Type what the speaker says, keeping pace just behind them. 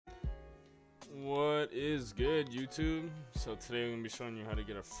What is good, YouTube? So today I'm going to be showing you how to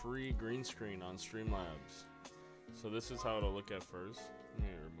get a free green screen on Streamlabs. So this is how it'll look at first. Let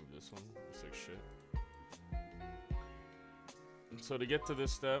me remove this one. Looks like shit. And so to get to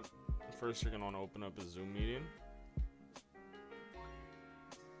this step, first you're going to want to open up a Zoom meeting.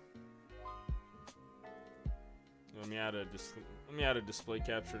 Let me add a display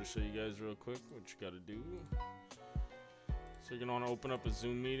capture to show you guys real quick what you got to do. So you're going to want to open up a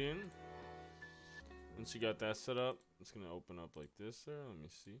Zoom meeting. Once you got that set up, it's going to open up like this there. Let me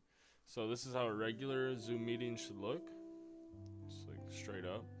see. So this is how a regular Zoom meeting should look. Just like straight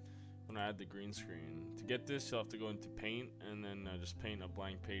up. I'm going to add the green screen. To get this, you'll have to go into Paint and then just paint a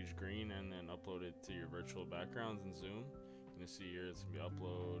blank page green and then upload it to your virtual backgrounds in Zoom. You're going to see here it's going to be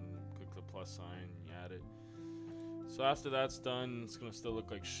upload. Click the plus sign, you add it. So after that's done, it's going to still look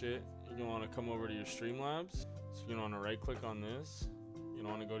like shit. You're going to want to come over to your Streamlabs. So you're going to want to right click on this. You're going to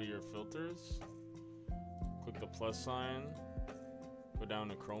want to go to your filters. Click the plus sign, go down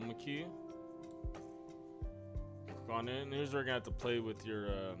to chroma key, click on it, and here's where you're gonna have to play with your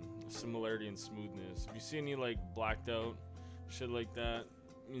similarity and smoothness. If you see any like blacked out shit like that,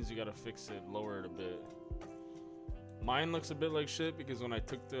 it means you gotta fix it, lower it a bit. Mine looks a bit like shit because when I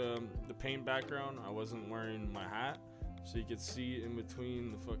took the paint background, I wasn't wearing my hat, so you could see in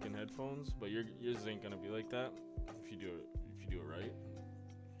between the fucking headphones. But yours ain't gonna be like that if you do it right.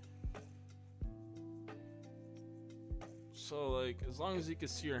 So like, as long as you can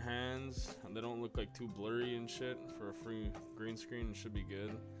see your hands and they don't look like too blurry and shit for a free green screen, it should be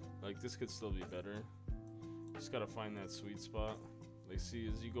good. Like this could still be better. Just gotta find that sweet spot. Like see,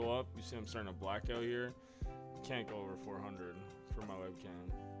 as you go up, you see I'm starting to black out here. You can't go over 400 for my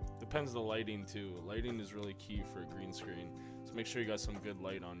webcam. Depends the lighting too. Lighting is really key for a green screen. So make sure you got some good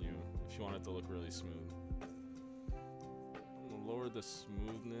light on you if you want it to look really smooth. I'm gonna lower the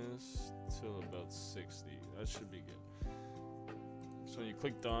smoothness to about 60. That should be good. So when you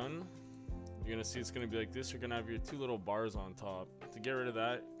click done, you're gonna see it's gonna be like this. You're gonna have your two little bars on top. To get rid of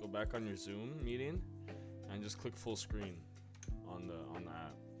that, go back on your Zoom meeting and just click full screen on the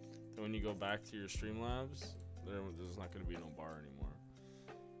app. Then when you go back to your Streamlabs, there's not gonna be no bar anymore.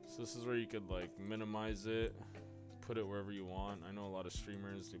 So this is where you could like minimize it, put it wherever you want. I know a lot of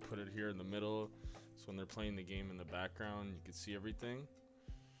streamers, they put it here in the middle, so when they're playing the game in the background, you can see everything.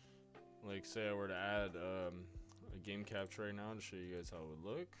 Like say I were to add a game capture right now to show you guys how it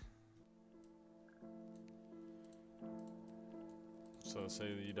would look. So say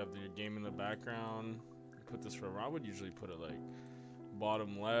that you'd have your game in the background, you put this I would usually put it like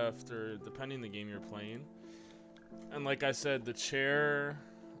bottom left or depending the game you're playing. And like I said, the chair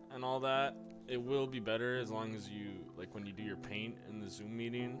and all that, it will be better as long as you, like when you do your paint in the Zoom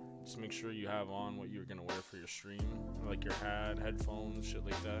meeting, just make sure you have on what you're gonna wear for your stream, like your hat, headphones, shit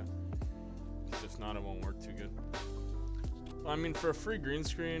like that. If not, it won't work too good. I mean, for a free green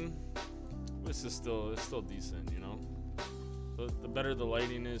screen, this is still decent, you know. The better the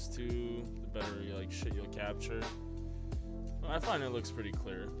lighting is too, the better like shit you'll capture. I find it looks pretty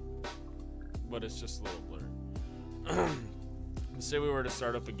clear, but it's just a little blurry. Say we were to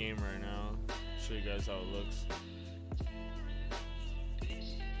start up a game right now, show you guys how it looks.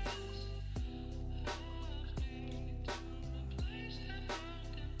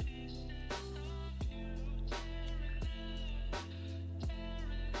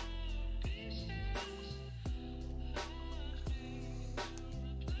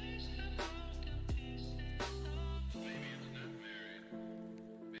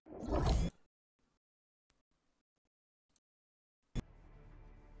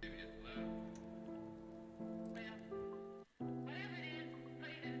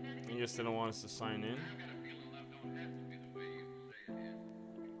 I guess they don't want us to sign in.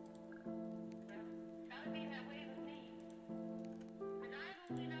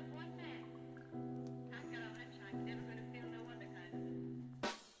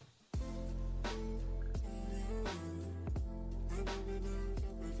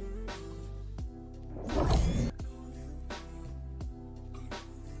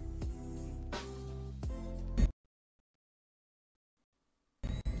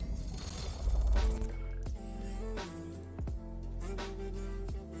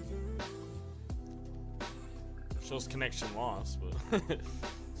 Shows connection lost, but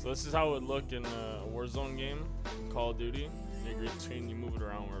so this is how it would look in a Warzone game, Call of Duty. Your green screen, you move it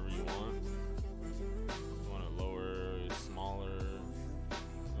around wherever you want. You want it lower, smaller.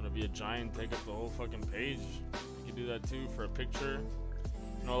 You want to be a giant, take up the whole fucking page. You can do that too for a picture.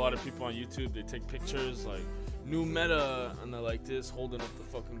 You know, a lot of people on YouTube, they take pictures like new meta, and they're like this, holding up the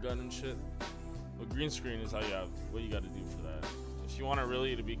fucking gun and shit. But green screen is how you have what you got to do for that. If you want it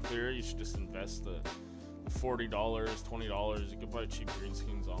really to be clear, you should just invest the $40, $20. You can buy cheap green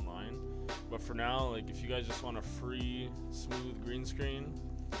screens online. But for now, like if you guys just want a free, smooth green screen,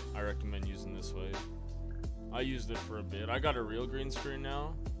 I recommend using this way. I used it for a bit. I got a real green screen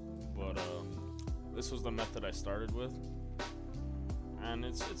now, but this was the method I started with, and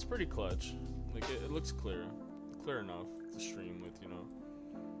it's pretty clutch. Like it looks clear enough to stream with, you know.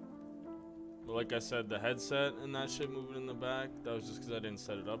 But like I said, the headset and that shit moving in the back, that was just because I didn't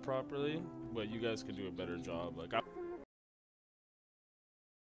set it up properly. But you guys could do a better job. Like